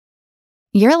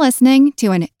You're listening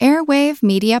to an Airwave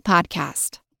Media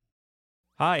Podcast.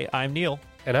 Hi, I'm Neil.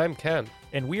 And I'm Ken.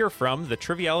 And we are from the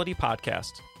Triviality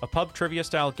Podcast, a pub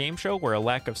trivia-style game show where a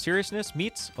lack of seriousness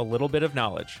meets a little bit of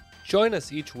knowledge. Join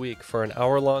us each week for an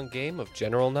hour-long game of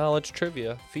general knowledge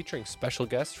trivia featuring special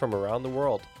guests from around the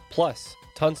world, plus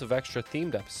tons of extra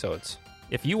themed episodes.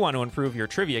 If you want to improve your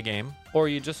trivia game, or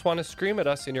you just want to scream at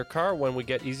us in your car when we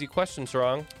get easy questions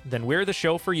wrong, then we're the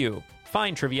show for you.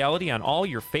 Find Triviality on all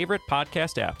your favorite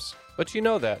podcast apps. But you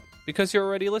know that because you're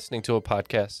already listening to a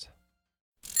podcast.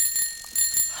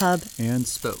 Hub and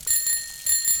Spoke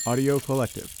Audio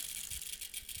Collective.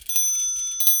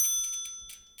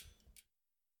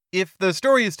 If the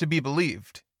story is to be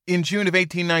believed, in June of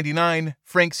 1899,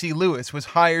 Frank C. Lewis was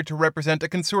hired to represent a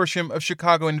consortium of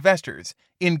Chicago investors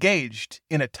engaged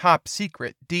in a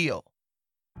top-secret deal.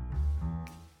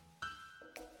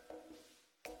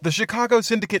 The Chicago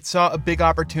Syndicate saw a big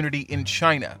opportunity in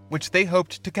China, which they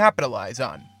hoped to capitalize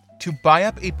on, to buy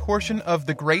up a portion of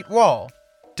the Great Wall,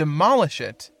 demolish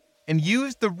it, and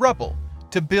use the rubble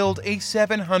to build a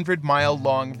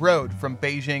 700-mile-long road from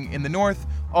Beijing in the north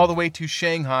all the way to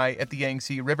Shanghai at the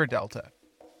Yangtze River Delta.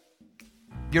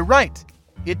 You're right,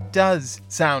 it does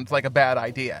sound like a bad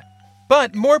idea.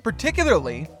 But more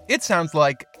particularly, it sounds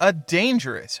like a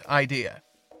dangerous idea.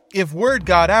 If word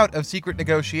got out of secret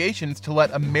negotiations to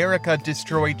let America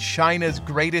destroy China's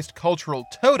greatest cultural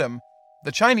totem,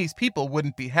 the Chinese people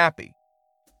wouldn't be happy.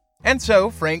 And so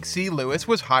Frank C. Lewis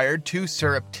was hired to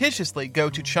surreptitiously go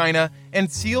to China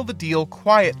and seal the deal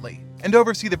quietly and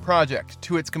oversee the project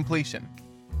to its completion.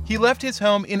 He left his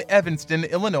home in Evanston,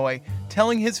 Illinois,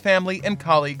 telling his family and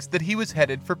colleagues that he was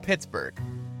headed for Pittsburgh.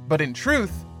 But in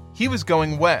truth, he was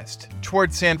going west,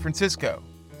 towards San Francisco,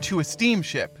 to a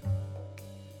steamship.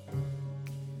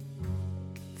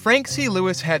 Frank C.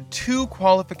 Lewis had two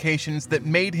qualifications that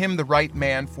made him the right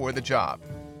man for the job.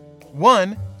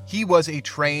 One, he was a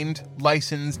trained,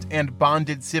 licensed, and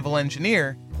bonded civil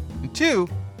engineer. And two,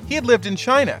 he had lived in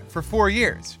China for 4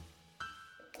 years.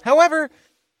 However,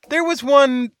 there was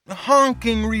one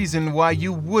honking reason why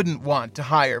you wouldn't want to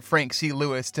hire Frank C.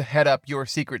 Lewis to head up your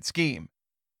secret scheme.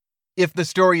 If the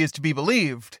story is to be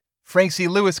believed, Frank C.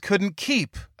 Lewis couldn't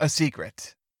keep a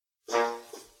secret.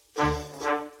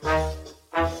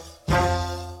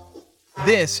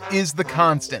 This is The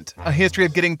Constant, a history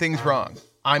of getting things wrong.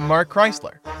 I'm Mark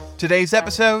Chrysler. Today's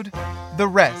episode, the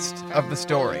rest of the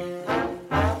story.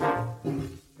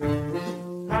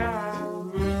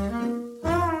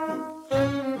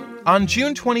 On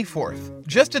June 24th,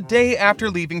 just a day after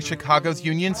leaving Chicago's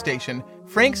Union Station,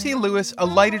 Frank C. Lewis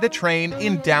alighted a train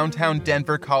in downtown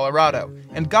Denver, Colorado,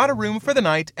 and got a room for the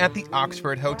night at the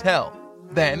Oxford Hotel.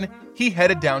 Then, he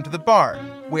headed down to the bar,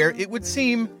 where it would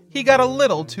seem he got a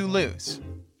little too loose.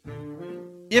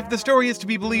 If the story is to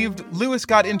be believed, Lewis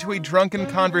got into a drunken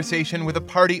conversation with a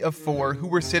party of 4 who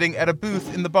were sitting at a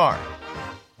booth in the bar.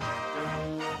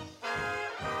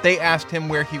 They asked him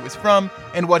where he was from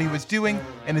and what he was doing,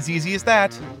 and as easy as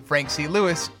that, Frank C.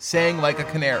 Lewis sang like a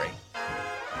canary.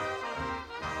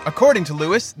 According to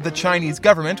Lewis, the Chinese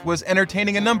government was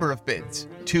entertaining a number of bids.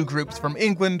 2 groups from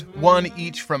England, 1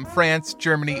 each from France,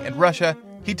 Germany, and Russia.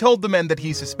 He told the men that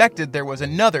he suspected there was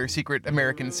another secret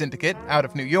American syndicate out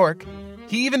of New York.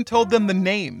 He even told them the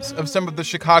names of some of the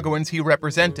Chicagoans he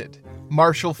represented.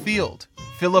 Marshall Field,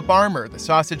 Philip Armour, the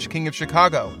Sausage King of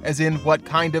Chicago, as in what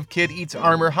kind of kid eats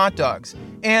Armour hot dogs,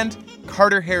 and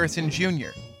Carter Harrison Jr.,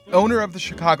 owner of the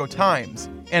Chicago Times,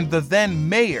 and the then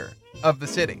mayor of the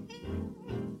city.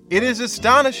 It is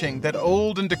astonishing that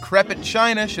old and decrepit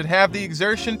China should have the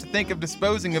exertion to think of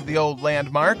disposing of the old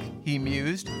landmark, he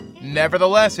mused.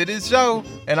 Nevertheless, it is so,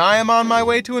 and I am on my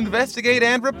way to investigate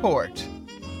and report.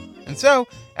 And so,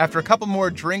 after a couple more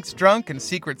drinks drunk and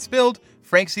secrets spilled,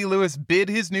 Frank C. Lewis bid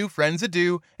his new friends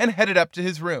adieu and headed up to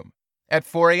his room. At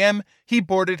 4 a.m., he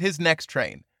boarded his next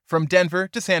train, from Denver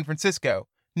to San Francisco,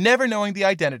 never knowing the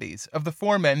identities of the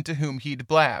 4 men to whom he'd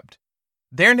blabbed.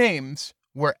 Their names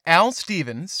were Al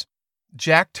Stevens,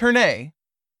 Jack Ternay,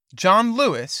 John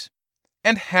Lewis,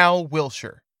 and Hal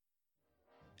Wilshire.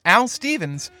 Al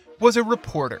Stevens was a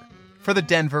reporter for the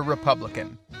Denver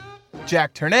Republican.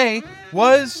 Jack Ternay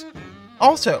was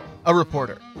also a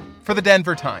reporter for the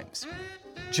Denver Times.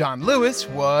 John Lewis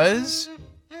was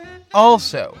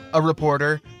also a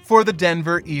reporter for the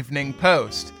Denver Evening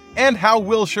Post. And Hal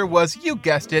Wilshire was, you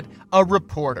guessed it, a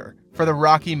reporter for the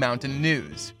Rocky Mountain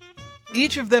News.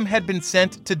 Each of them had been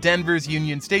sent to Denver's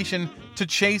Union Station to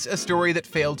chase a story that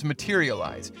failed to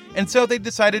materialize, and so they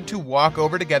decided to walk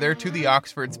over together to the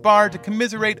Oxford's bar to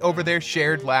commiserate over their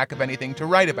shared lack of anything to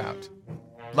write about.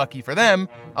 Lucky for them,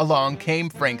 along came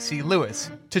Frank C.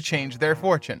 Lewis to change their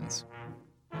fortunes.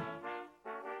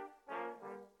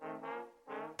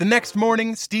 The next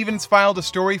morning, Stevens filed a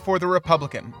story for The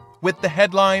Republican with the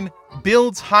headline,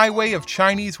 "Builds Highway of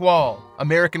Chinese Wall,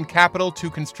 American Capital to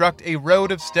Construct a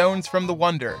Road of Stones from the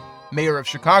Wonder. Mayor of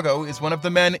Chicago is one of the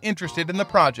men interested in the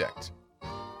project."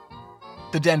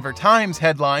 The Denver Times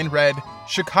headline read,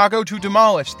 "Chicago to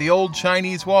demolish the old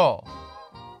Chinese wall."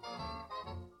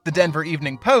 The Denver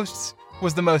Evening Post's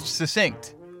was the most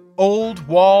succinct. "Old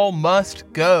wall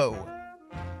must go."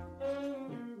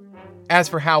 As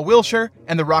for Hal Wilshire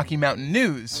and the Rocky Mountain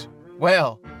News,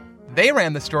 well, they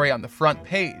ran the story on the front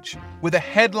page with a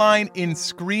headline in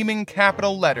screaming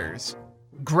capital letters,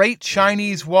 "Great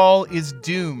Chinese Wall is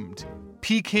doomed.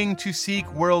 Peking to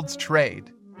seek world's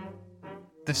trade."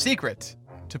 The secret,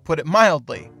 to put it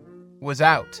mildly, was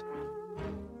out.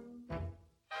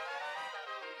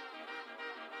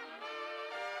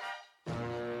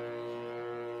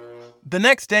 The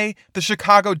next day, the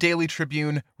Chicago Daily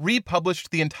Tribune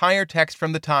republished the entire text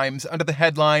from the Times under the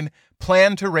headline,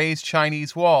 "Plan to Raise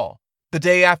Chinese Wall." The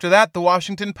day after that, the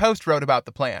Washington Post wrote about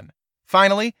the plan.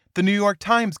 Finally, the New York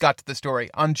Times got to the story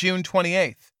on June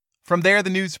 28th. From there, the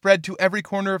news spread to every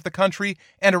corner of the country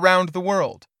and around the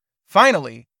world.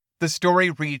 Finally, the story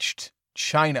reached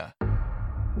China.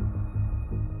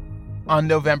 On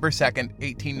November 2nd,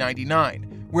 1899,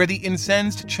 where the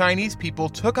incensed Chinese people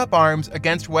took up arms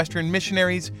against Western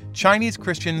missionaries, Chinese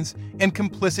Christians, and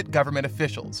complicit government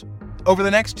officials. Over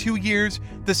the next 2 years,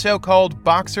 the so-called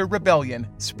Boxer Rebellion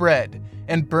spread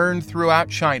and burned throughout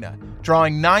China,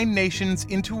 drawing 9 nations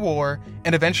into war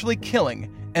and eventually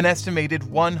killing an estimated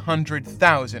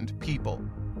 100,000 people.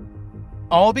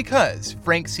 All because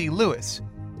Frank C. Lewis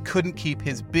couldn't keep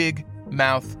his big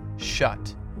mouth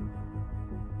shut.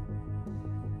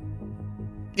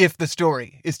 If the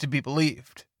story is to be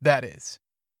believed, that is.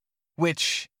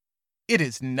 Which it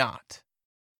is not.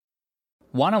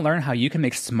 Want to learn how you can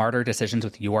make smarter decisions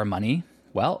with your money?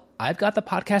 Well, I've got the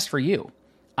podcast for you.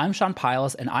 I'm Sean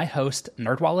Piles, and I host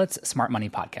NerdWallet's Smart Money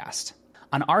Podcast.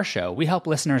 On our show, we help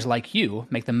listeners like you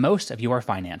make the most of your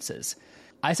finances.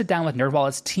 I sit down with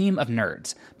NerdWallet's team of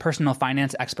nerds, personal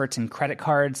finance experts in credit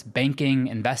cards, banking,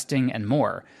 investing, and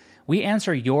more. We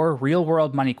answer your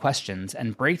real-world money questions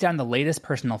and break down the latest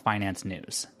personal finance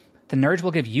news. The nerds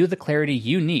will give you the clarity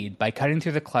you need by cutting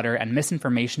through the clutter and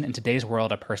misinformation in today's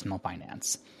world of personal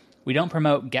finance. We don't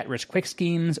promote get-rich-quick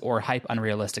schemes or hype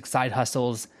unrealistic side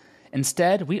hustles.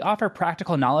 Instead, we offer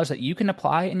practical knowledge that you can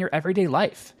apply in your everyday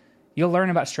life. You'll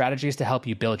learn about strategies to help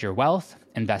you build your wealth,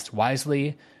 invest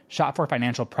wisely, shop for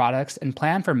financial products, and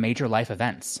plan for major life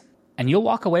events. And you'll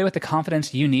walk away with the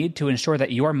confidence you need to ensure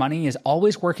that your money is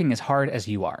always working as hard as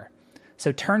you are.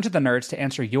 So turn to the nerds to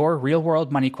answer your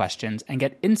real-world money questions and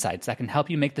get insights that can help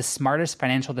you make the smartest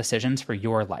financial decisions for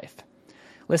your life.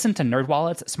 Listen to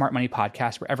NerdWallet's Smart Money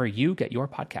Podcast wherever you get your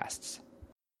podcasts.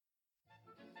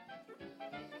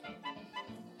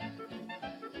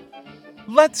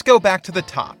 Let's go back to the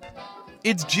top.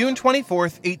 It's June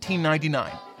 24th,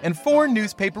 1899. And 4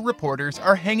 newspaper reporters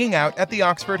are hanging out at the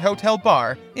Oxford Hotel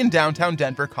Bar in downtown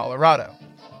Denver, Colorado.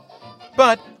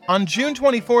 But on June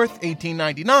 24th,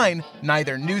 1899,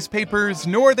 neither newspapers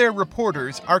nor their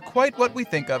reporters are quite what we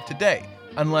think of today,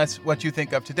 unless what you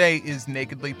think of today is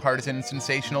nakedly partisan,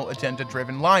 sensational,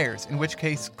 agenda-driven liars, in which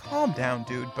case, calm down,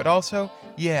 dude, but also,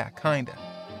 yeah, kinda.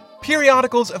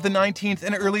 Periodicals of the 19th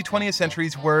and early 20th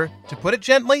centuries were, to put it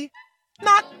gently,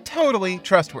 not totally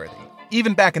trustworthy.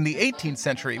 Even back in the 18th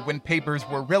century, when papers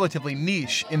were relatively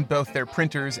niche in both their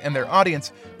printers and their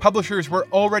audience, publishers were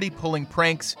already pulling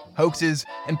pranks, hoaxes,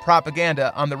 and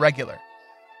propaganda on the regular.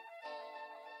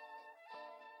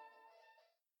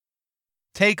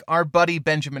 Take our buddy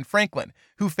Benjamin Franklin,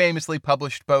 who famously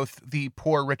published both the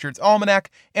Poor Richard's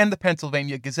Almanac and the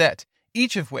Pennsylvania Gazette,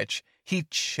 each of which he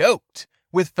choked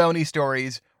with phony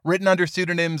stories written under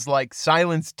pseudonyms like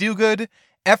Silence Dogood,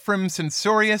 Ephraim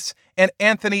Censorius, and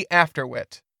Anthony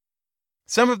Afterwit.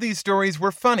 Some of these stories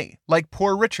were funny, like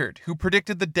Poor Richard, who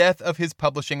predicted the death of his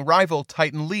publishing rival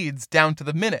Titan Leeds down to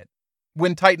the minute.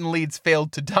 When Titan Leeds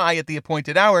failed to die at the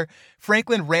appointed hour,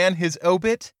 Franklin ran his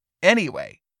obit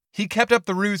anyway. He kept up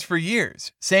the ruse for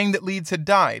years, saying that Leeds had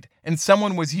died, and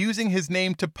someone was using his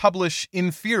name to publish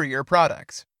inferior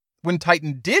products. When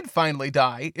Titan did finally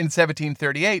die in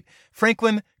 1738,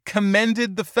 Franklin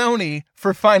commended the phony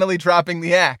for finally dropping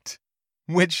the act,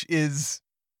 which is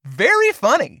very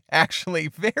funny, actually,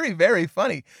 very, very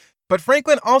funny. But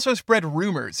Franklin also spread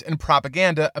rumors and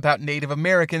propaganda about Native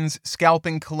Americans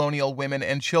scalping colonial women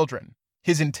and children.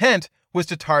 His intent was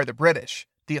to tar the British.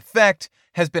 The effect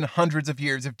has been hundreds of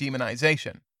years of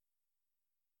demonization.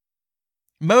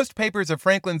 Most papers of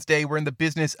Franklin's day were in the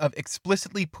business of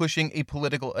explicitly pushing a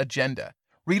political agenda.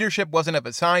 Readership wasn't of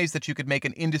a size that you could make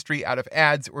an industry out of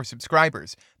ads or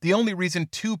subscribers. The only reason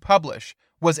to publish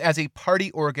was as a party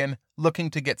organ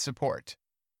looking to get support.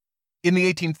 In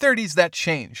the 1830s, that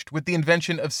changed with the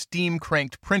invention of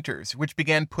steam-cranked printers, which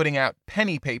began putting out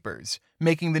penny papers,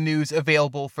 making the news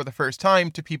available for the first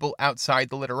time to people outside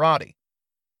the literati.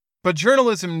 But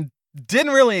journalism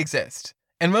didn't really exist,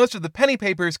 and most of the penny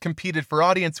papers competed for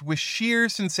audience with sheer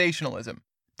sensationalism.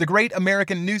 The great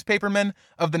American newspapermen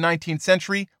of the 19th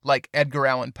century, like Edgar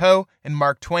Allan Poe and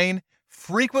Mark Twain,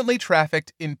 frequently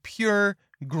trafficked in pure,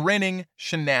 grinning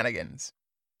shenanigans.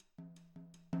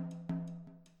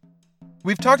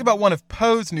 We've talked about one of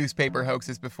Poe's newspaper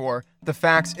hoaxes before, the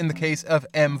facts in the case of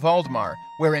M. Valdemar,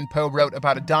 wherein Poe wrote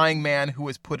about a dying man who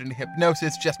was put into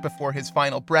hypnosis just before his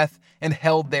final breath and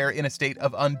held there in a state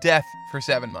of undeath for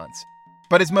 7 months.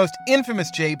 But his most infamous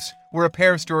japes were a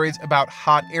pair of stories about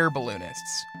hot air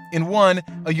balloonists. In one,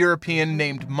 a European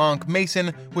named Monk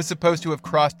Mason was supposed to have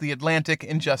crossed the Atlantic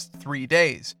in just 3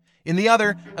 days. In the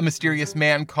other, a mysterious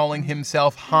man calling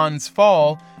himself Hans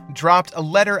Fall dropped a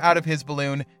letter out of his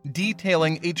balloon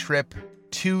detailing a trip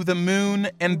to the moon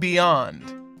and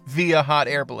beyond via hot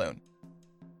air balloon.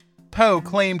 Poe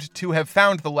claimed to have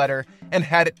found the letter and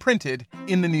had it printed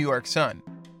in the New York Sun.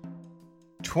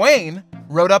 Twain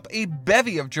wrote up a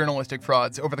bevy of journalistic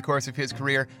frauds over the course of his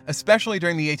career, especially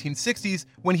during the 1860s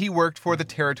when he worked for the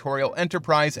Territorial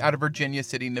Enterprise out of Virginia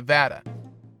City, Nevada.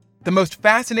 The most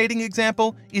fascinating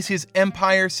example is his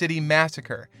Empire City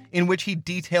Massacre, in which he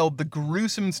detailed the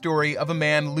gruesome story of a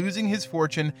man losing his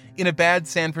fortune in a bad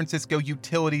San Francisco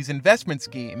utilities investment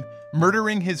scheme,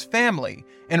 murdering his family,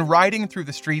 and riding through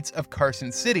the streets of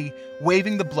Carson City,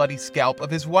 waving the bloody scalp of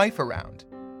his wife around.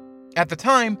 At the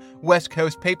time, West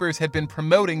Coast papers had been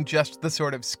promoting just the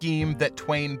sort of scheme that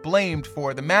Twain blamed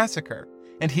for the massacre,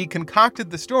 and he concocted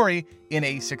the story in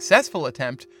a successful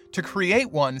attempt to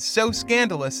create one so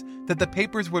scandalous that the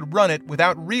papers would run it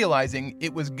without realizing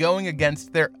it was going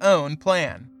against their own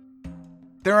plan.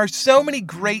 There are so many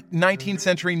great 19th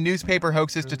century newspaper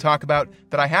hoaxes to talk about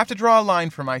that I have to draw a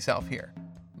line for myself here.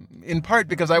 In part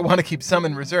because I want to keep some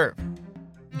in reserve.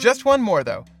 Just one more,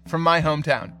 though, from my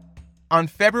hometown. On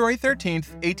February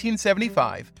 13th,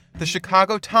 1875, the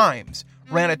Chicago Times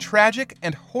ran a tragic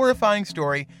and horrifying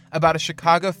story about a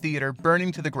Chicago theater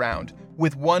burning to the ground,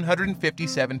 with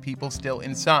 157 people still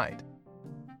inside.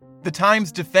 The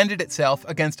Times defended itself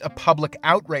against a public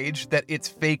outrage that its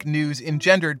fake news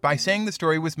engendered by saying the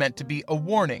story was meant to be a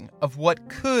warning of what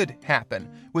could happen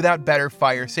without better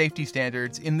fire safety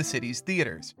standards in the city's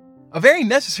theaters. A very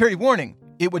necessary warning,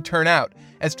 it would turn out,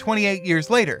 as 28 years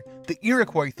later, the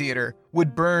Iroquois Theater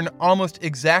would burn almost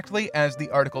exactly as the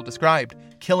article described,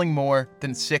 killing more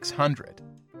than 600.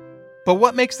 But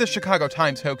what makes the Chicago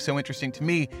Times hoax so interesting to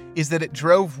me is that it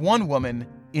drove one woman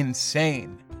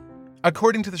insane.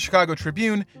 According to the Chicago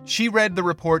Tribune, she read the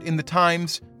report in the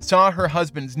Times, saw her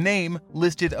husband's name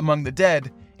listed among the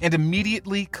dead, and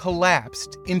immediately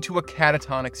collapsed into a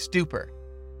catatonic stupor.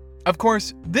 Of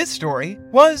course, this story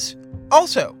was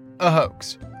also a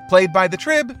hoax, played by the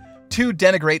Trib to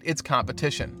denigrate its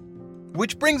competition.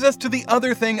 Which brings us to the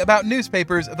other thing about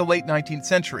newspapers of the late 19th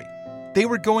century. They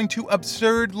were going to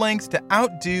absurd lengths to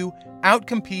outdo,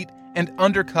 outcompete, and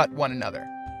undercut one another.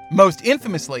 Most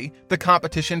infamously, the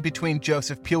competition between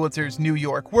Joseph Pulitzer's New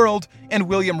York World and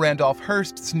William Randolph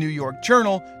Hearst's New York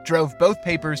Journal drove both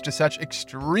papers to such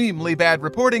extremely bad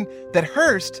reporting that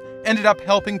Hearst ended up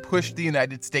helping push the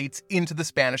United States into the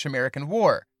Spanish-American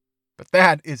War. But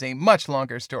that is a much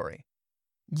longer story.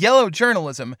 Yellow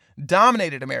journalism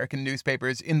dominated American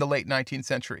newspapers in the late 19th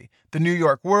century. The New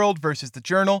York World versus the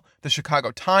Journal, the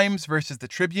Chicago Times versus the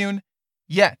Tribune.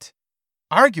 Yet,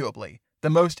 arguably, the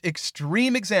most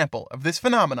extreme example of this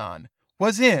phenomenon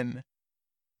was in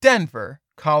Denver,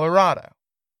 Colorado.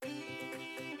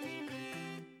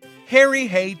 Harry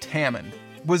Hay Tammond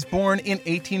was born in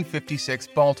 1856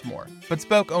 Baltimore, but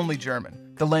spoke only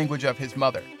German, the language of his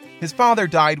mother. His father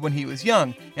died when he was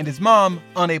young, and his mom,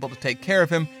 unable to take care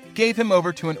of him, gave him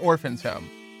over to an orphan's home.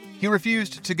 He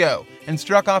refused to go and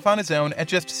struck off on his own at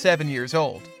just 7 years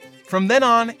old. From then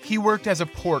on, he worked as a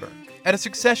porter at a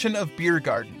succession of beer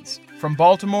gardens, from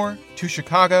Baltimore to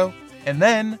Chicago, and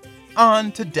then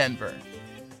on to Denver.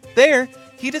 There,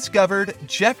 he discovered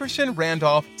Jefferson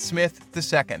Randolph Smith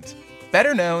II,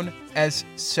 better known as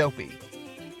Soapy.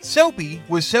 Soapy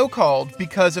was so called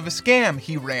because of a scam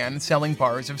he ran selling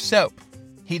bars of soap.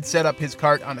 He'd set up his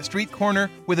cart on a street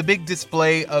corner with a big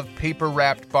display of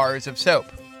paper-wrapped bars of soap.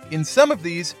 In some of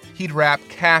these, he'd wrap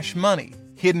cash money,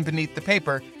 hidden beneath the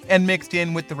paper, and mixed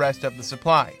in with the rest of the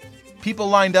supply. People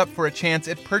lined up for a chance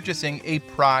at purchasing a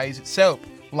prize soap,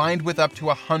 lined with up to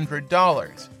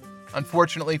 $100.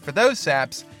 Unfortunately for those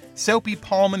saps, Soapy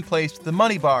Pahlman placed the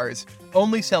money bars,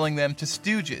 only selling them to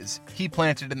stooges he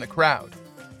planted in the crowd.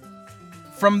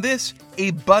 From this,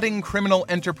 a budding criminal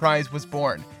enterprise was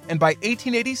born, and by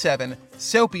 1887,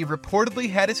 Soapy reportedly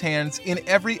had his hands in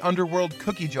every underworld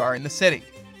cookie jar in the city.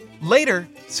 Later,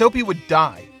 Soapy would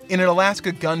die in an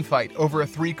Alaska gunfight over a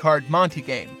 3-card Monte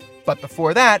game, but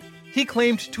before that, he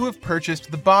claimed to have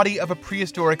purchased the body of a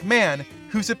prehistoric man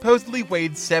who supposedly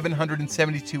weighed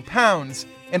 772 pounds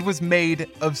and was made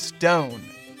of stone,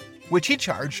 which he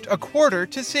charged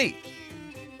 $0.25 to see.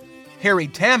 Harry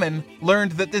Tamman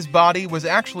learned that this body was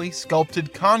actually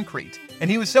sculpted concrete,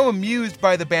 and he was so amused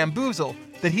by the bamboozle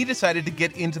that he decided to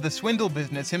get into the swindle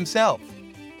business himself.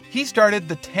 He started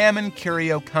the Tamman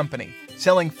Curio Company,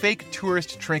 selling fake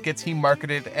tourist trinkets he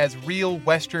marketed as real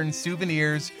Western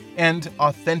souvenirs and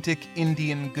authentic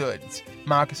Indian goods,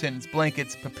 moccasins,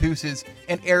 blankets, papooses,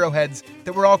 and arrowheads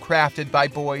that were all crafted by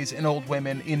boys and old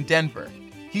women in Denver.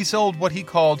 He sold what he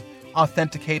called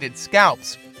authenticated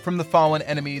scalps from the fallen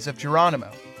enemies of Geronimo.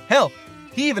 Hell,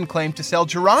 he even claimed to sell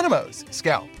Geronimo's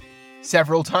scalp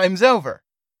several times over.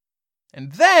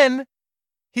 And then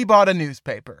he bought a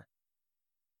newspaper.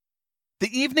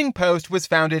 The Evening Post was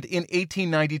founded in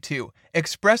 1892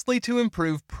 expressly to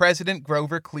improve President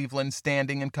Grover Cleveland's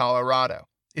standing in Colorado.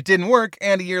 It didn't work,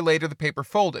 and a year later the paper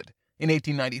folded. In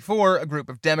 1894, a group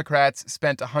of Democrats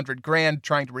spent $100,000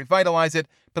 trying to revitalize it,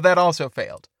 but that also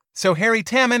failed. So Harry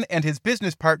Tamman and his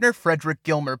business partner Frederick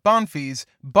Gilmer Bonfils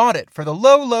bought it for the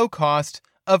low cost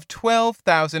of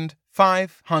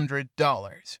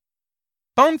 $12,500.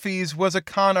 Bonfils was a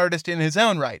con artist in his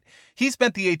own right. He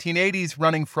spent the 1880s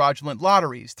running fraudulent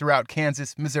lotteries throughout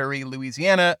Kansas, Missouri,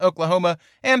 Louisiana, Oklahoma,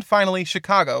 and finally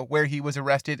Chicago, where he was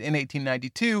arrested in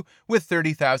 1892 with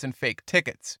 30,000 fake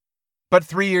tickets. But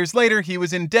 3 years later, he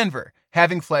was in Denver,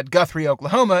 having fled Guthrie,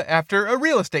 Oklahoma, after a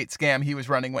real estate scam he was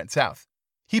running went south.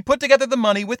 He put together the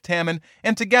money with Tamman,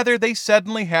 and together they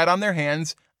suddenly had on their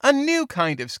hands a new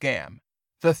kind of scam.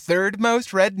 The third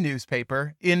most read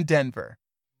newspaper in Denver.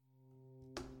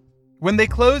 When they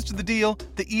closed the deal,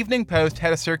 the Evening Post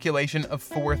had a circulation of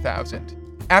 4,000.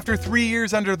 After 3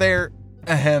 years under their,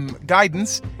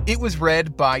 guidance, it was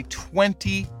read by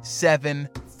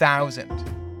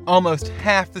 27,000, almost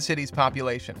half the city's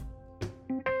population.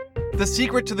 The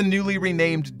secret to the newly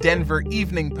renamed Denver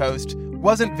Evening Post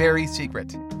wasn't very secret.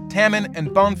 Tamman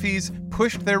and Bonfils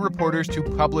pushed their reporters to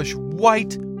publish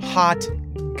white-hot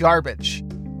garbage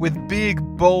with big,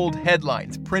 bold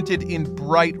headlines printed in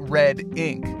bright red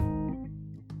ink.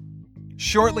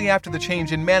 Shortly after the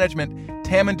change in management,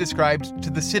 Tamman described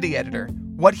to the city editor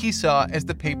what he saw as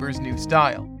the paper's new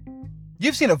style.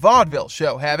 "You've seen a vaudeville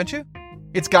show, haven't you?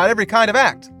 It's got every kind of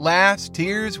act. Laughs,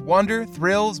 tears, wonder,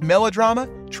 thrills, melodrama,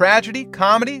 tragedy,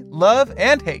 comedy, love,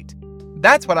 and hate.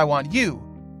 That's what I want you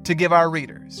to give our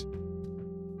readers."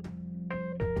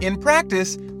 In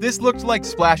practice, this looked like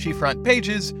splashy front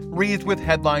pages wreathed with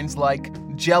headlines like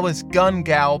 "Jealous Gun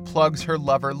Gal Plugs Her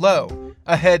Lover Low,"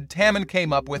 a head Tamman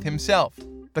came up with himself.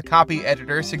 The copy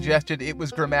editor suggested it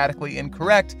was grammatically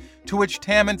incorrect, to which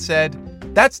Tamman said,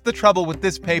 "That's the trouble with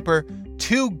this paper,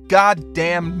 too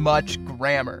goddamn much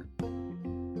grammar."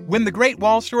 When The Great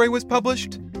Wall Story was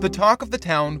published, the talk of the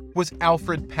town was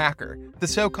Alfred Packer, the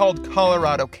so-called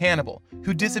Colorado cannibal,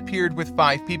 who disappeared with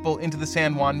 5 people into the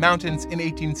San Juan Mountains in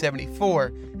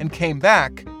 1874 and came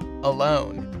back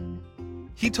alone.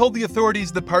 He told the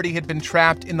authorities the party had been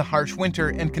trapped in the harsh winter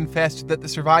and confessed that the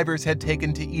survivors had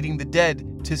taken to eating the dead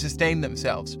to sustain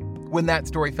themselves. When that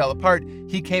story fell apart,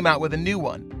 he came out with a new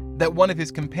one, that one of his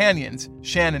companions,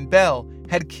 Shannon Bell,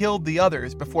 had killed the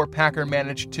others before Packer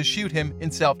managed to shoot him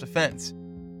in self-defense.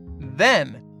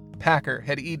 Then, Packer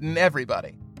had eaten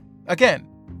everybody. Again,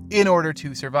 in order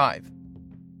to survive.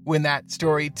 When that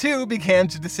story, too, began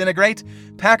to disintegrate,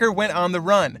 Packer went on the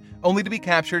run, only to be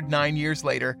captured 9 years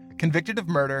later, convicted of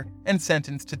murder, and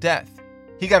sentenced to death.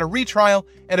 He got a retrial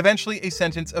and eventually a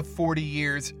sentence of 40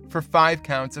 years for 5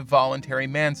 counts of voluntary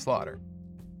manslaughter.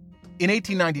 In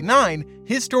 1899,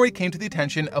 his story came to the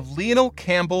attention of Lionel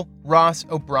Campbell Ross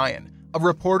O'Brien, a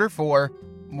reporter for,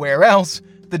 where else,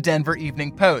 the Denver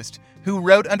Evening Post, who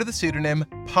wrote under the pseudonym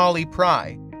Polly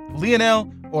Pry.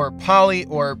 Lionel, or Polly,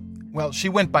 or, well, she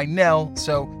went by Nell,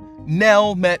 so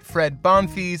Nell met Fred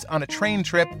Bonfils on a train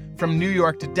trip from New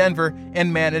York to Denver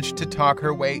and managed to talk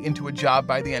her way into a job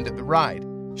by the end of the ride.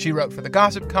 She wrote for the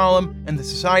gossip column and the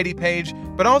society page,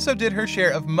 but also did her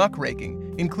share of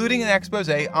muckraking, including an expose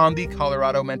on the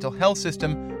Colorado mental health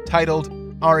system titled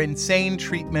Our Insane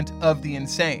Treatment of the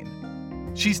Insane.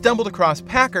 She stumbled across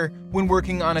Packer when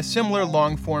working on a similar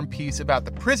long-form piece about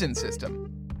the prison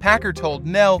system. Packer told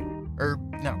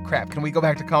can we go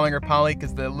back to calling her Polly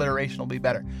because the alliteration will be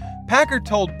better. Packer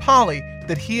told Polly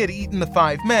that he had eaten the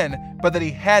 5 men, but that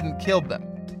he hadn't killed them.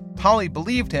 Polly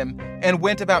believed him and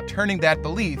went about turning that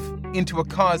belief into a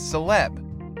cause celeb.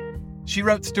 She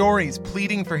wrote stories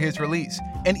pleading for his release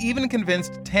and even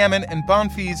convinced Tammen and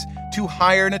Bonfils to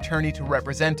hire an attorney to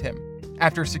represent him.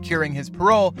 After securing his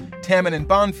parole, Tammen and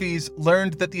Bonfils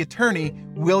learned that the attorney,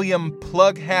 William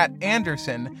Plughat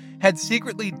Anderson, had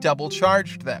secretly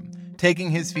double-charged them,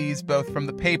 taking his fees both from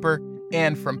the paper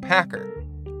and from Packer.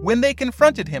 When they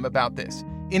confronted him about this,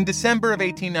 in December of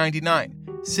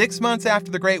 1899, 6 months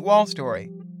after the Great Wall story,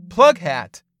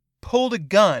 Plughat pulled a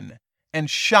gun and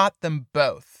shot them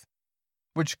both,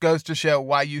 which goes to show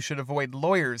why you should avoid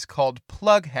lawyers called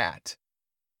Plughat.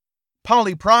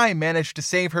 Polly Pry managed to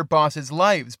save her boss's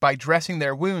lives by dressing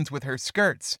their wounds with her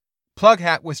skirts.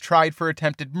 Plughat was tried for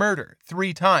attempted murder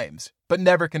 3 times, but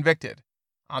never convicted.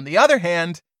 On the other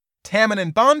hand, Tammen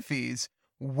and Bonfils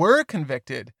were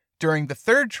convicted during the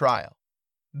 3rd trial.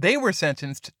 They were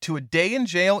sentenced to a day in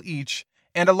jail each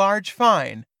and a large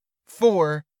fine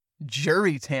for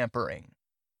jury tampering.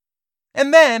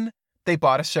 And then they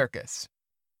bought a circus.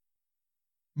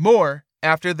 More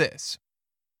after this.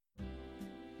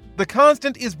 The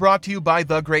Constant is brought to you by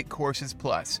The Great Courses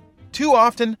Plus. Too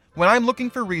often, when I'm looking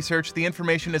for research, the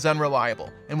information is unreliable.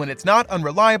 And when it's not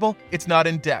unreliable, it's not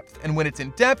in depth. And when it's in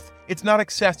depth, it's not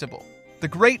accessible. The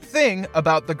great thing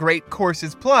about The Great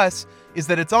Courses Plus is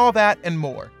that it's all that and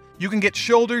more. You can get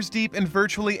shoulders deep in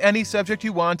virtually any subject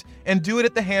you want and do it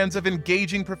at the hands of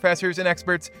engaging professors and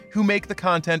experts who make the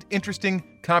content interesting,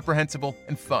 comprehensible,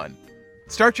 and fun.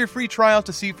 Start your free trial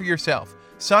to see for yourself.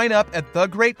 Sign up at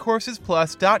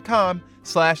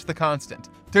thegreatcoursesplus.com/theconstant.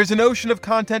 There's an ocean of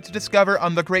content to discover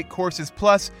on The Great Courses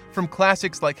Plus, from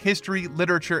classics like history,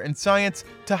 literature, and science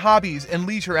to hobbies and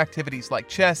leisure activities like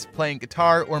chess, playing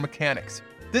guitar, or mechanics.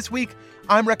 This week,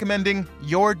 I'm recommending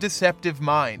Your Deceptive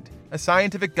Mind, a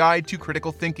scientific guide to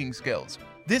critical thinking skills.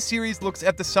 This series looks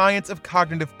at the science of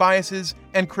cognitive biases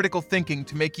and critical thinking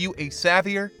to make you a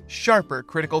savvier, sharper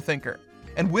critical thinker.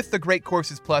 And with the Great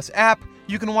Courses Plus app,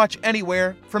 you can watch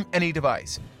anywhere from any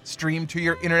device. Stream to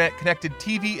your internet-connected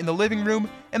TV in the living room,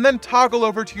 and then toggle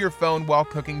over to your phone while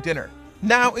cooking dinner.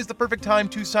 Now is the perfect time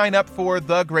to sign up for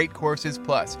The Great Courses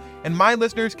Plus, and my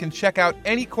listeners can check out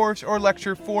any course or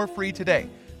lecture for free today.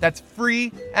 That's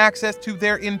free access to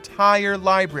their entire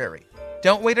library.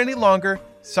 Don't wait any longer.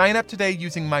 Sign up today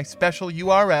using my special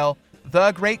URL,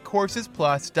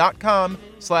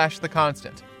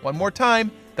 thegreatcoursesplus.com/theconstant. One more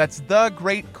time, that's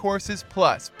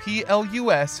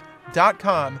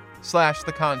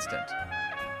thegreatcoursesplus.com/theconstant.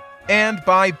 And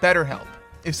by BetterHelp.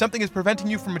 If something is preventing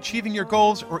you from achieving your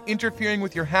goals or interfering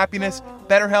with your happiness,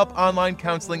 BetterHelp Online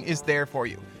Counseling is there for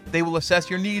you. They will assess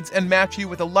your needs and match you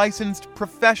with a licensed,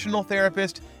 professional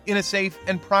therapist in a safe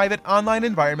and private online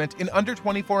environment in under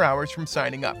 24 hours from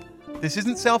signing up. This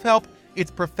isn't self-help,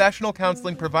 it's professional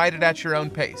counseling provided at your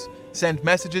own pace. Send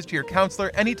messages to your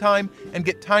counselor anytime and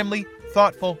get timely,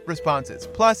 thoughtful responses.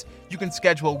 Plus, you can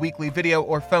schedule weekly video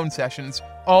or phone sessions,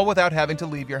 all without having to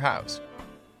leave your house.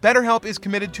 BetterHelp is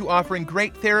committed to offering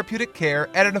great therapeutic care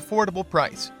at an affordable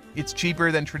price. It's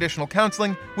cheaper than traditional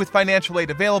counseling, with financial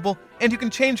aid available, and you can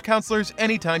change counselors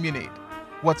anytime you need.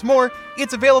 What's more,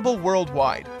 it's available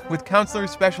worldwide, with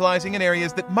counselors specializing in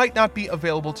areas that might not be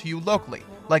available to you locally,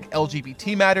 like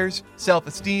LGBT matters,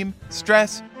 self-esteem,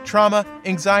 stress, trauma,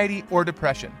 anxiety, or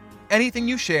depression. Anything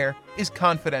you share is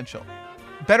confidential.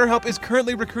 BetterHelp is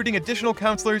currently recruiting additional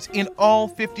counselors in all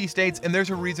 50 states, and there's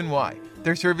a reason why.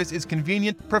 Their service is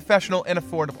convenient, professional, and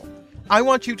affordable. I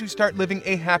want you to start living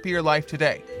a happier life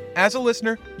today. As a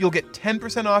listener, you'll get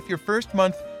 10% off your first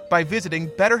month by visiting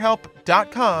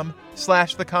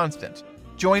betterhelp.com/theconstant.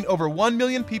 Join over 1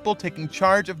 million people taking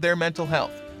charge of their mental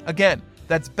health. Again,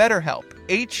 that's BetterHelp,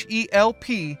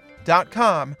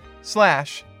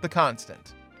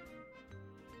 HELP.com/theconstant.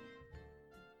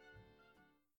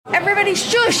 Everybody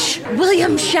shush!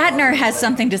 William Shatner has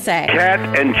something to say. Cat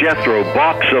and Jethro,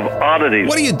 box of oddities.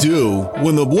 What do you do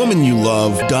when the woman you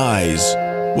love dies?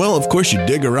 Well, of course you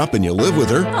dig her up and you live with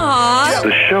her. Aww.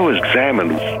 The show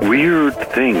examines weird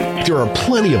things. There are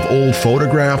plenty of old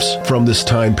photographs from this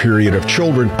time period of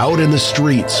children out in the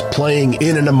streets playing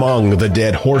in and among the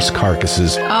dead horse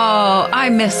carcasses. Oh, I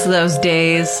miss those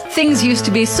days. Things used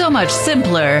to be so much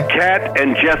simpler. Cat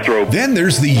and Jethro. Then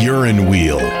there's the urine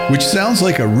wheel, which sounds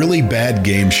like a really bad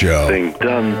game show. They've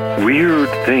done weird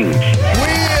things.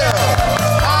 Wheel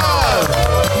of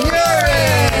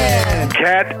urine!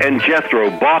 Cat and Jethro,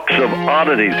 box of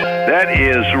oddities. That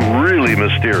is really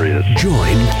mysterious.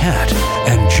 Join Kat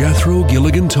and Jethro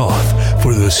Gilligan Toth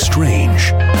for the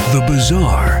strange, the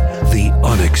bizarre, the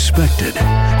unexpected,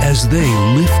 as they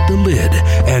lift the lid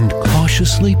and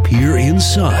cautiously peer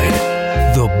inside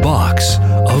the Box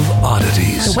of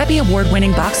Oddities. The Webby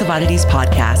Award-winning Box of Oddities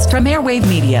podcast from Airwave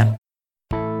Media.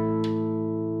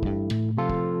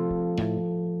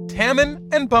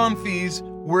 Tammen and Bonfils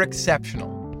were exceptional,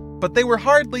 but they were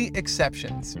hardly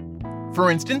exceptions.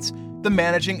 For instance, the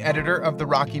managing editor of the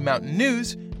Rocky Mountain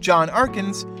News, John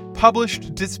Arkins,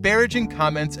 published disparaging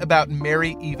comments about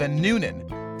Mary Eva Noonan,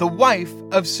 the wife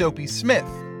of Soapy Smith,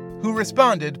 who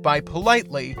responded by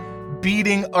politely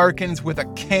beating Arkins with a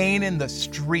cane in the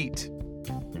street.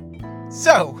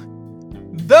 So,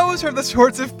 those are the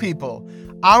sorts of people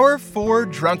our 4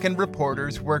 drunken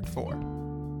reporters worked for.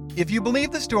 If you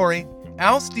believe the story,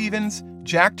 Al Stevens,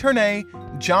 Jack Turnay,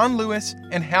 John Lewis,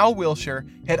 and Hal Wilshire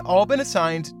had all been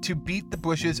assigned to beat the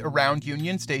bushes around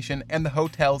Union Station and the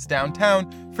hotels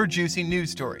downtown for juicy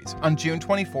news stories on June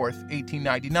 24th,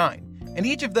 1899, and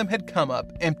each of them had come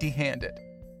up empty-handed.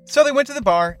 So they went to the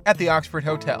bar at the Oxford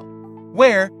Hotel,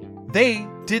 where they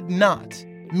did not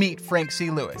meet Frank C.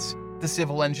 Lewis, the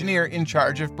civil engineer in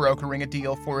charge of brokering a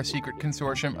deal for a secret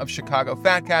consortium of Chicago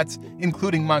fat cats,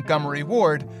 including Montgomery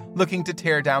Ward, looking to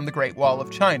tear down the Great Wall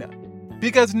of China.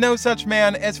 Because no such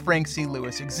man as Frank C.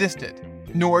 Lewis existed,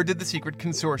 nor did the secret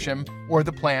consortium or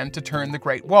the plan to turn the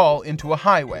Great Wall into a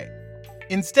highway.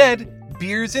 Instead,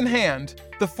 beers in hand,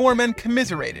 the 4 men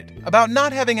commiserated about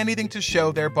not having anything to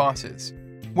show their bosses.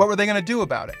 What were they going to do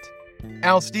about it?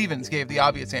 Al Stevens gave the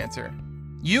obvious answer.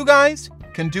 You guys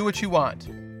can do what you want,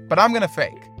 but I'm going to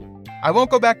fake. I won't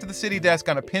go back to the city desk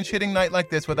on a pinch-hitting night like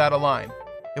this without a line.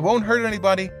 It won't hurt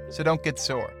anybody, so don't get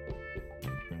sore.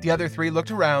 The other 3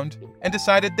 looked around and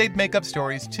decided they'd make up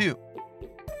stories too.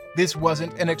 This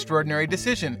wasn't an extraordinary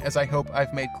decision, as I hope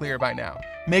I've made clear by now.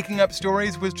 Making up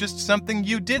stories was just something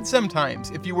you did sometimes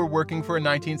if you were working for a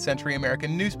 19th century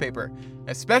American newspaper,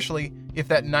 especially if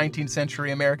that 19th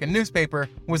century American newspaper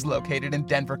was located in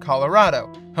Denver,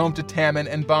 Colorado, home to Tammen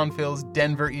and Bonfils'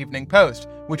 Denver Evening Post,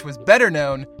 which was better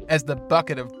known as the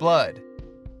Bucket of Blood.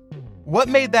 What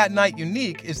made that night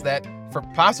unique is that, for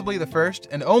possibly the first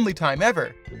and only time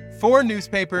ever, 4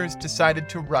 newspapers decided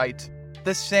to write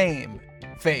the same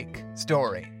fake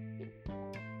story.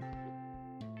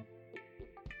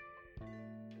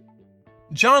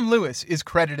 John Lewis is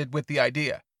credited with the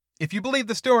idea. If you believe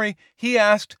the story, he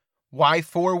asked, why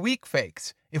 4 weak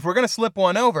fakes? If we're going to slip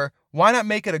one over, why not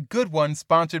make it a good one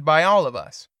sponsored by all of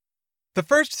us? The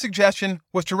first suggestion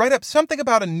was to write up something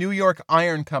about a New York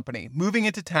iron company moving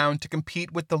into town to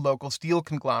compete with the local steel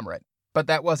conglomerate. But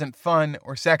that wasn't fun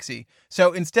or sexy,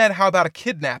 so instead, how about a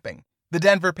kidnapping? The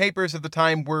Denver papers of the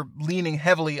time were leaning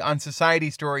heavily on society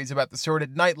stories about the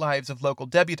sordid nightlives of local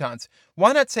debutantes.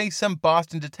 Why not say some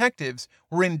Boston detectives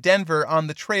were in Denver on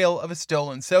the trail of a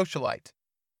stolen socialite?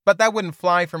 But that wouldn't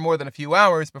fly for more than a few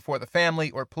hours before the family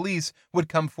or police would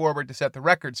come forward to set the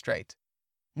record straight.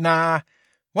 Nah,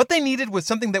 what they needed was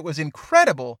something that was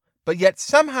incredible, but yet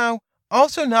somehow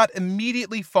also not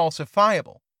immediately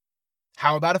falsifiable.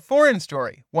 How about a foreign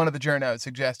story? One of the journos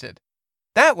suggested.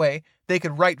 That way, they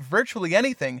could write virtually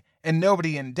anything, and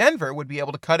nobody in Denver would be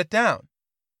able to cut it down.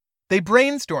 They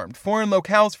brainstormed foreign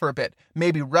locales for a bit.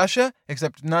 Maybe Russia,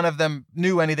 except none of them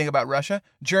knew anything about Russia.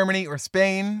 Germany or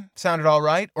Spain sounded all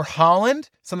right. Or Holland,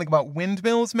 something about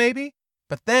windmills maybe.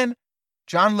 But then,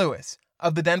 John Lewis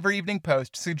of the Denver Evening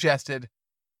Post suggested,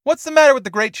 what's the matter with the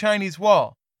Great Chinese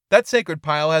Wall? That sacred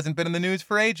pile hasn't been in the news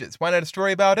for ages. Why not a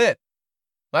story about it?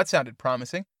 That sounded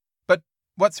promising. But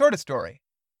what sort of story?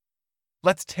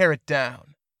 Let's tear it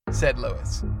down, said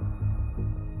Lewis.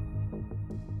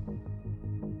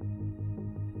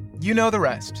 You know the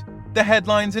rest. The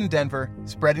headlines in Denver,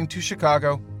 spreading to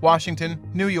Chicago, Washington,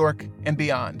 New York, and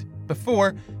beyond,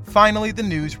 before, finally, the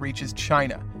news reaches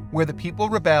China, where the people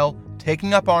rebel,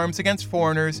 taking up arms against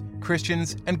foreigners,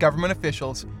 Christians, and government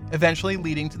officials, eventually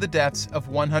leading to the deaths of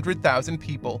 100,000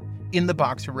 people in the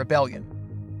Boxer Rebellion.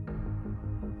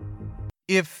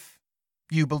 If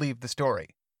you believe the story.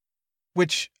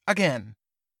 Which, again,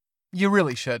 you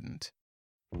really shouldn't.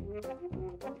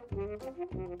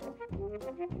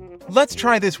 Let's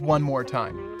try this one more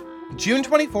time. June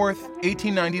 24th,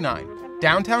 1899,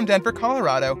 downtown Denver,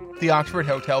 Colorado, the Oxford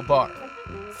Hotel bar.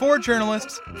 4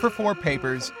 journalists for 4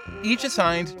 papers, each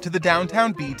assigned to the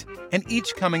downtown beat, and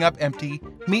each coming up empty,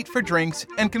 meet for drinks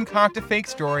and concoct a fake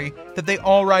story that they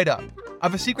all write up,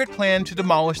 of a secret plan to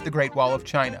demolish the Great Wall of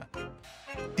China.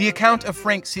 The account of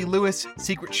Frank C. Lewis,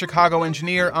 secret Chicago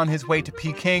engineer on his way to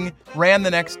Peking, ran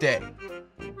the next day.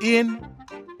 In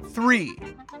 3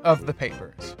 of the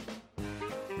papers.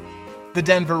 The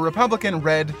Denver Republican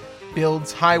read,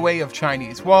 "Builds highway of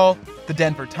Chinese wall." The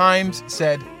Denver Times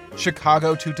said,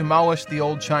 "Chicago to demolish the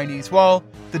old Chinese wall."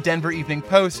 The Denver Evening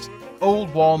Post,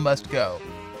 "Old wall must go."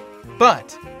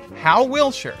 But Hal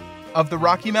Wilshire of the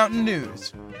Rocky Mountain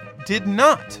News did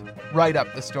not write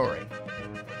up the story.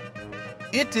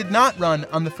 It did not run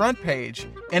on the front page,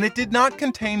 and it did not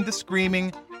contain the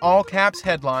screaming, all-caps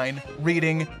headline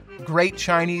reading, "Great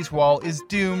Chinese Wall is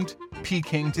doomed,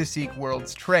 Peking to seek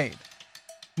world's trade."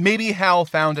 Maybe Hal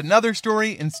found another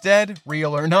story instead,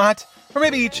 real or not, or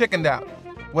maybe he chickened out.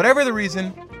 Whatever the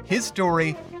reason, his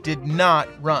story did not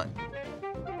run.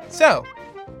 So,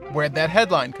 where'd that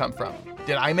headline come from?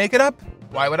 Did I make it up?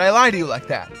 Why would I lie to you like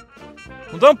that?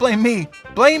 Well, don't blame me.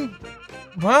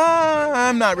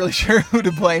 I'm not really sure who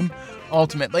to blame,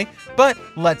 ultimately, but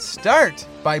let's start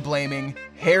by blaming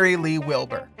Harry Lee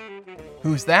Wilbur.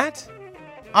 Who's that?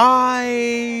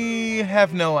 I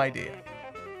have no idea.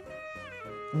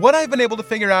 What I've been able to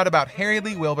figure out about Harry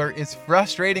Lee Wilbur is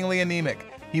frustratingly anemic.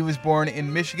 He was born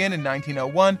in Michigan in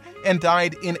 1901 and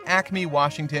died in Acme,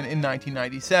 Washington in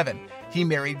 1997. He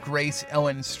married Grace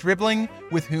Ellen Stribling,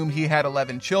 with whom he had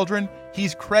 11 children.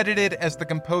 He's credited as the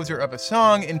composer of a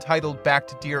song entitled "Back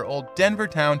to Dear Old Denver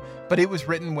Town," but it was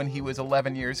written when he was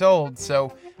 11 years old,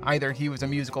 so either he was a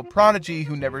musical prodigy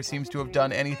who never seems to have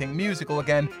done anything musical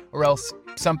again, or else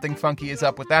something funky is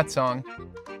up with that song.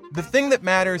 The thing that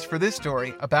matters for this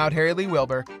story about Harry Lee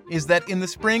Wilbur is that in the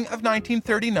spring of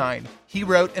 1939, he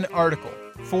wrote an article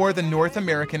for the North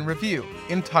American Review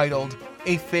entitled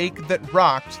 "A Fake That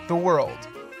Rocked the World."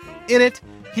 In it,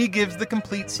 he gives the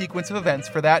complete sequence of events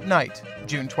for that night,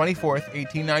 June 24th,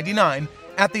 1899,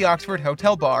 at the Oxford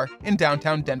Hotel Bar in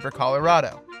downtown Denver,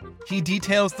 Colorado. He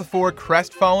details the 4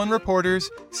 crestfallen reporters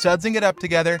sudsing it up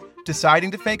together,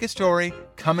 deciding to fake a story,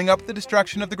 coming up with the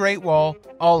destruction of the Great Wall,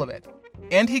 all of it.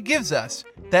 And he gives us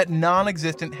that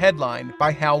non-existent headline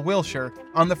by Hal Wilshire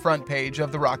on the front page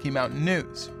of the Rocky Mountain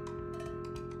News.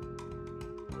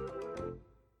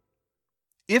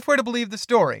 If we're to believe the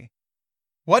story,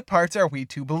 what parts are we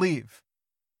to believe?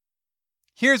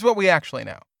 Here's what we actually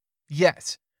know.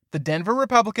 Yes, the Denver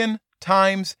Republican,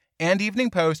 Times, and Evening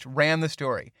Post ran the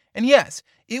story. And yes,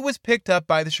 it was picked up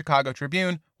by the Chicago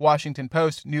Tribune, Washington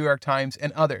Post, New York Times,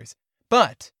 and others.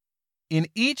 But in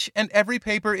each and every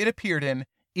paper it appeared in,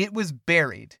 it was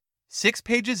buried, 6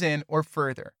 pages in or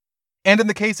further. And in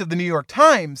the case of the New York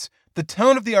Times, the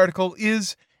tone of the article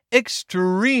is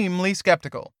extremely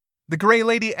skeptical. The Gray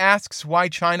Lady asks why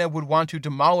China would want to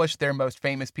demolish their most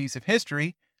famous piece of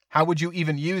history, how would you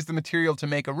even use the material to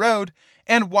make a road,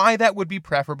 and why that would be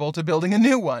preferable to building a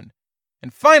new one.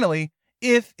 And finally,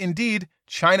 if, indeed,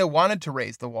 China wanted to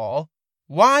raise the wall,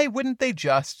 why wouldn't they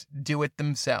just do it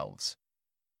themselves?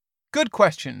 Good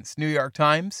questions, New York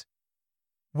Times.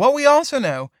 What we also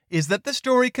know is that the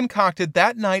story concocted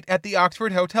that night at the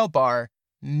Oxford Hotel Bar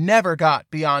never got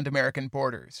beyond American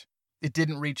borders. It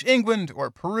didn't reach England or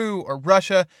Peru or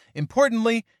Russia.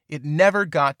 Importantly, it never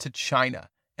got to China,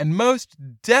 and most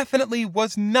definitely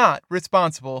was not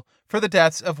responsible for the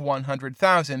deaths of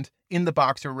 100,000 in the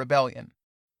Boxer Rebellion.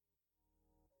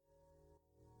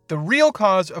 The real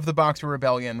cause of the Boxer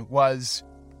Rebellion was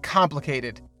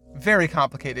complicated, very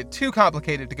complicated, too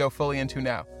complicated to go fully into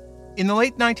now. In the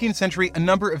late 19th century, a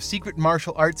number of secret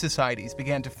martial arts societies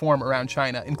began to form around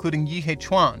China, including Yihe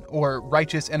Chuan, or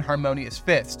Righteous and Harmonious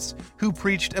Fists, who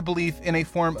preached a belief in a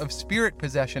form of spirit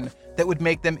possession that would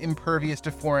make them impervious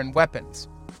to foreign weapons.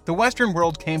 The Western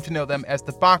world came to know them as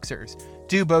the Boxers,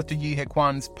 due both to Yihe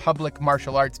Chuan's public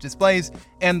martial arts displays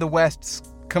and the West's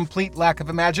complete lack of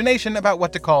imagination about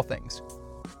what to call things.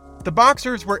 The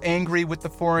Boxers were angry with the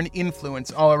foreign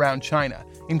influence all around China,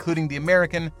 including the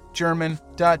American, German,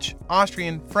 Dutch,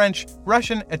 Austrian, French,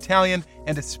 Russian, Italian,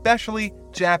 and especially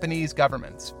Japanese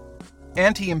governments.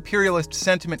 Anti-imperialist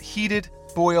sentiment heated,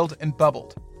 boiled, and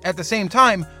bubbled. At the same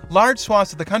time, large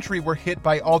swaths of the country were hit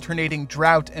by alternating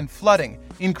drought and flooding,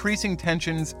 increasing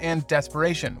tensions and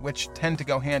desperation, which tend to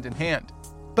go hand in hand.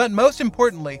 But most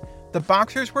importantly, the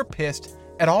Boxers were pissed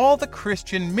at all the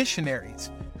Christian missionaries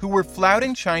who were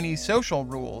flouting Chinese social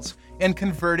rules and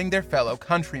converting their fellow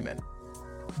countrymen.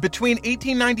 Between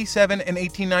 1897 and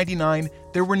 1899,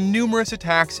 there were numerous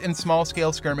attacks and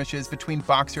small-scale skirmishes between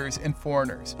Boxers and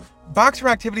foreigners. Boxer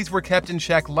activities were kept in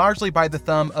check largely by the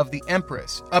thumb of the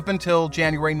Empress, up until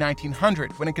January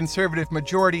 1900, when a conservative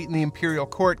majority in the imperial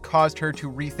court caused her to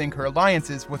rethink her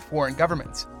alliances with foreign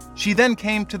governments. She then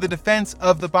came to the defense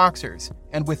of the Boxers,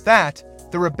 and with that,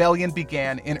 the rebellion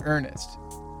began in earnest.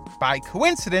 By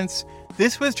coincidence,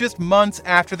 this was just months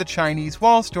after the Chinese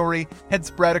Wall story had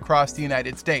spread across the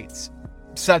United States.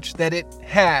 such that it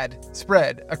had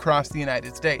spread across the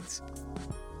United States.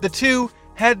 The two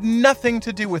had nothing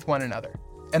to do with one another,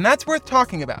 and that's worth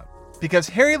talking about, because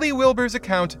Harry Lee Wilbur's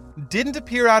account didn't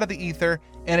appear out of the ether,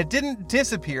 and it didn't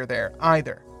disappear there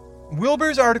either.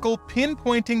 Wilbur's article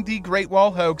pinpointing the Great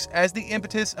Wall hoax as the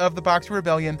impetus of the Boxer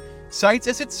Rebellion cites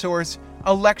as its source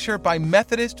a lecture by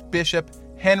Methodist Bishop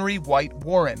Henry White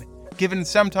Warren, given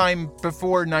sometime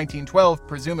before 1912,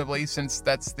 presumably, since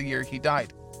that's the year he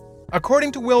died.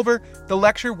 According to Wilbur, the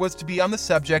lecture was to be on the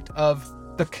subject of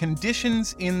the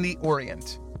conditions in the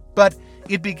Orient, but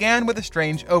it began with a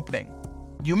strange opening.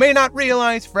 You may not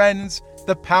realize, friends,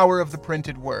 the power of the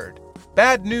printed word.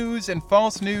 Bad news and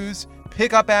false news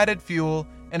pick up added fuel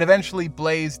and eventually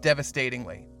blaze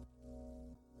devastatingly.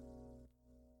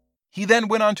 He then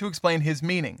went on to explain his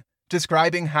meaning,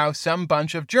 describing how some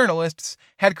bunch of journalists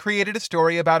had created a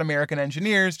story about American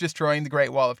engineers destroying the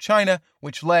Great Wall of China,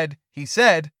 which led, he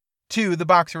said, to the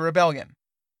Boxer Rebellion.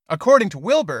 According to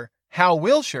Wilbur, Hal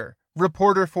Wilshire,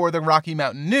 reporter for the Rocky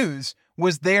Mountain News,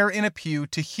 was there in a pew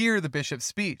to hear the bishop's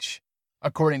speech.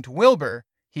 According to Wilbur,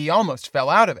 he almost fell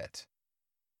out of it.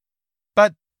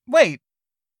 But wait,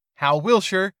 Hal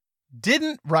Wilshire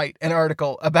didn't write an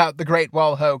article about the Great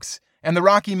Wall hoax, and the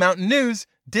Rocky Mountain News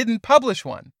didn't publish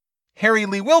one. Harry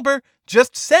Lee Wilbur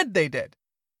just said they did.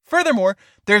 Furthermore,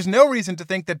 there's no reason to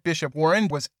think that Bishop Warren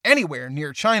was anywhere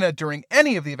near China during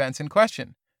any of the events in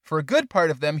question. For a good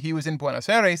part of them, he was in Buenos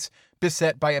Aires,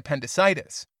 beset by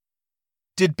appendicitis.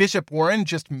 Did Bishop Warren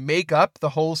just make up the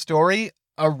whole story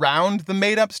around the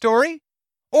made-up story?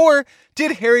 Or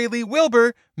did Harry Lee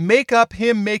Wilbur make up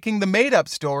him making the made-up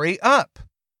story up?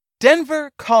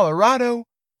 Denver, Colorado,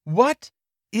 what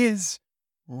is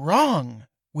wrong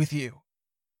with you?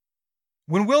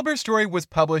 When Wilbur's story was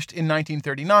published in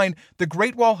 1939, the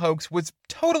Great Wall hoax was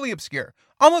totally obscure,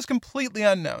 almost completely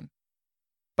unknown.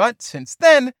 But since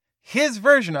then, his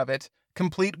version of it,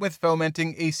 complete with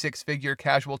fomenting a six-figure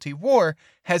casualty war,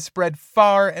 has spread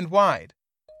far and wide.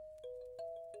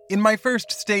 In my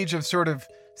first stage of sort of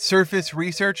surface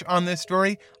research on this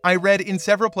story, I read in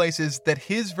several places that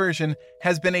his version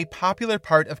has been a popular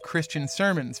part of Christian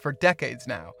sermons for decades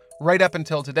now, right up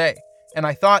until today. And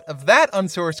I thought of that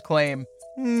unsourced claim,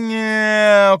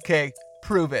 yeah, okay,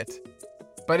 prove it.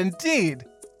 But indeed,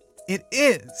 it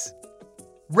is.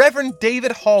 Reverend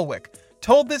David Hallwick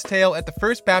told this tale at the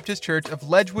First Baptist Church of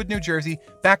Ledgewood, New Jersey,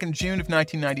 back in June of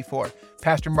 1994.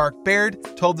 Pastor Mark Baird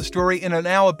told the story in an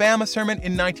Alabama sermon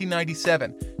in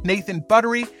 1997. Nathan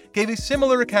Buttery gave a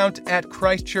similar account at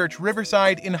Christ Church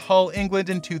Riverside in Hull, England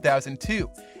in 2002.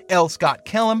 L. Scott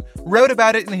Kellum wrote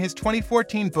about it in his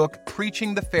 2014 book,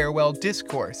 Preaching the Farewell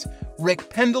Discourse. Rick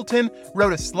Pendleton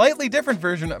wrote a slightly different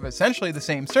version of essentially the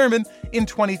same sermon in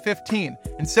 2015,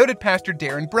 and so did Pastor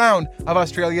Darren Brown of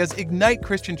Australia's Ignite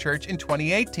Christian Church in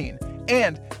 2018.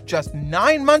 And just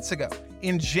 9 months ago,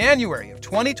 in January of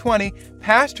 2020,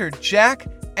 Pastor Jack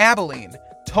Abilene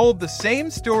told the same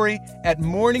story at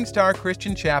Morning Star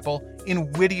Christian Chapel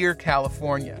in Whittier,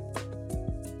 California.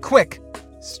 Quick,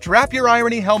 strap your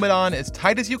irony helmet on as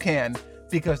tight as you can,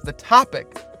 because the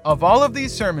topic of all of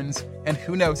these sermons, and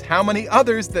who knows how many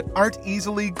others that aren't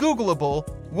easily Googleable,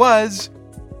 was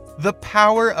the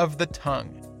power of the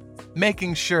tongue,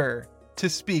 making sure to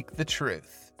speak the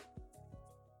truth.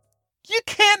 You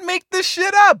can't make this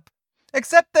shit up!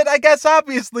 Except that I guess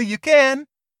obviously you can.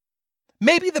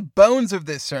 Maybe the bones of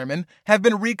this sermon have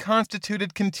been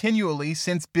reconstituted continually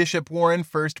since Bishop Warren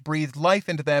first breathed life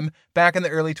into them back in the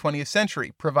early 20th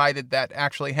century, provided that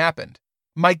actually happened.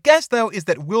 My guess, though, is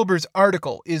that Wilbur's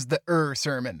article is the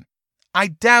sermon. I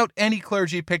doubt any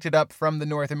clergy picked it up from the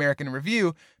North American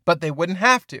Review, but they wouldn't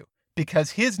have to,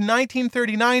 because his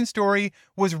 1939 story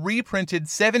was reprinted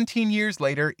 17 years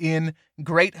later in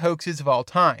Great Hoaxes of All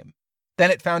Time. Then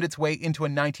it found its way into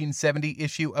a 1970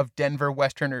 issue of Denver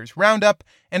Westerners Roundup,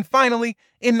 and finally,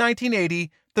 in 1980,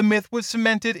 the myth was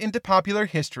cemented into popular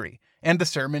history and the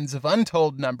sermons of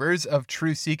untold numbers of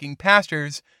truth-seeking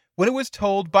pastors when it was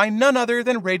told by none other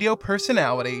than radio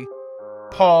personality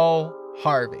Paul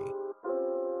Harvey.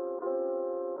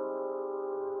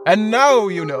 And now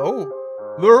you know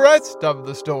the rest of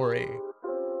the story.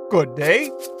 Good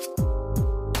day.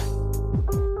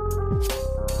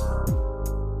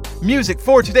 Music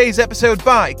for today's episode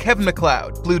by Kevin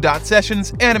MacLeod, Blue Dot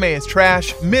Sessions, Anime is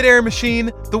Trash, Midair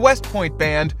Machine, The West Point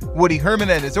Band, Woody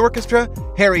Herman and his orchestra,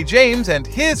 Harry James and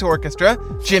his orchestra,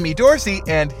 Jimmy Dorsey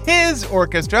and his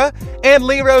orchestra, and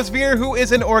Lee Rosevere, who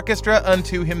is an orchestra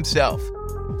unto himself.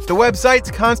 The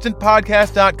website's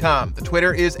ConstantPodcast.com, the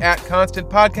Twitter is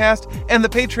 @ConstantPodcast, and the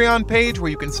Patreon page where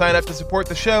you can sign up to support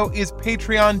the show is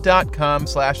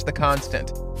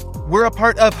patreon.com/theconstant. We're a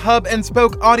part of Hub and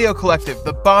Spoke Audio Collective,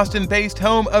 the Boston-based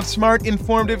home of smart,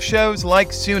 informative shows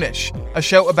like Soonish, a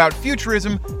show about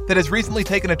futurism that has recently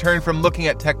taken a turn from looking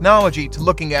at technology to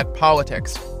looking at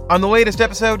politics. On the latest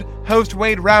episode, host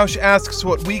Wade Roush asks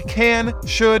what we can,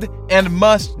 should, and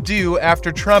must do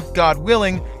after Trump, God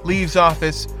willing, leaves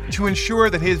office to ensure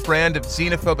that his brand of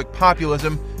xenophobic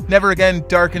populism never again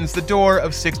darkens the door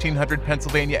of 1600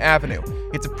 Pennsylvania Avenue.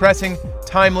 It's a pressing,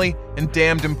 timely, and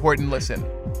damned important listen.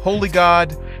 Holy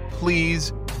God,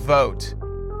 please vote.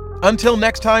 Until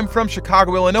next time, from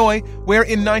Chicago, Illinois, where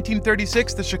in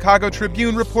 1936 the Chicago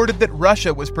Tribune reported that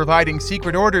Russia was providing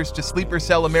secret orders to sleeper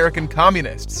cell American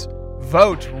communists.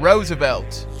 Vote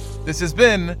Roosevelt. This has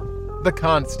been The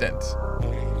Constant.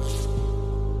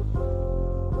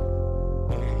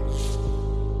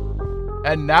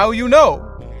 And now you know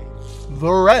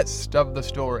the rest of the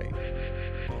story.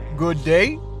 Good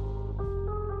day?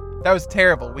 That was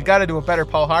terrible. We gotta do a better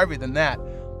Paul Harvey than that.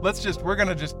 We're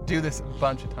gonna just do this a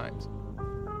bunch of times.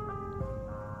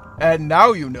 And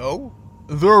now you know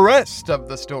the rest of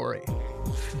the story.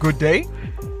 Good day?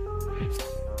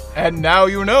 And now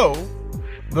you know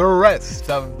the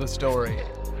rest of the story.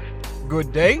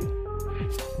 Good day?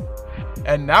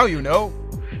 And now you know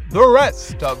the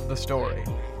rest of the story.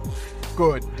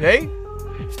 Good day?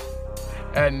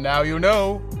 And now you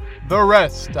know the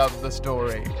rest of the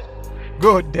story.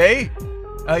 Good day?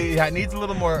 Yeah, it needs a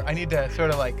little more. I need to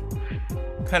sort of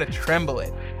kind of tremble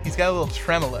it. He's got a little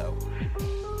tremolo,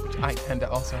 which I tend to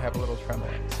also have a little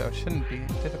tremolo, so it shouldn't be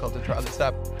difficult to draw this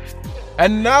up.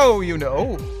 And now you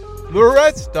know the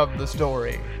rest of the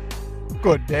story.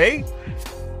 Good day?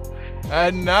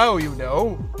 And now you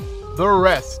know the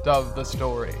rest of the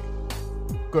story.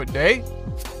 Good day?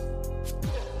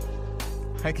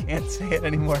 I can't say it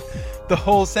anymore. The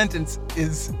whole sentence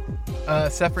is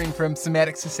suffering from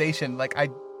somatic cessation.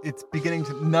 It's beginning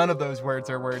to, none of those words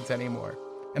are words anymore.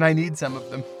 And I need some of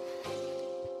them.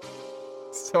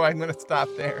 So I'm going to stop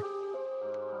there.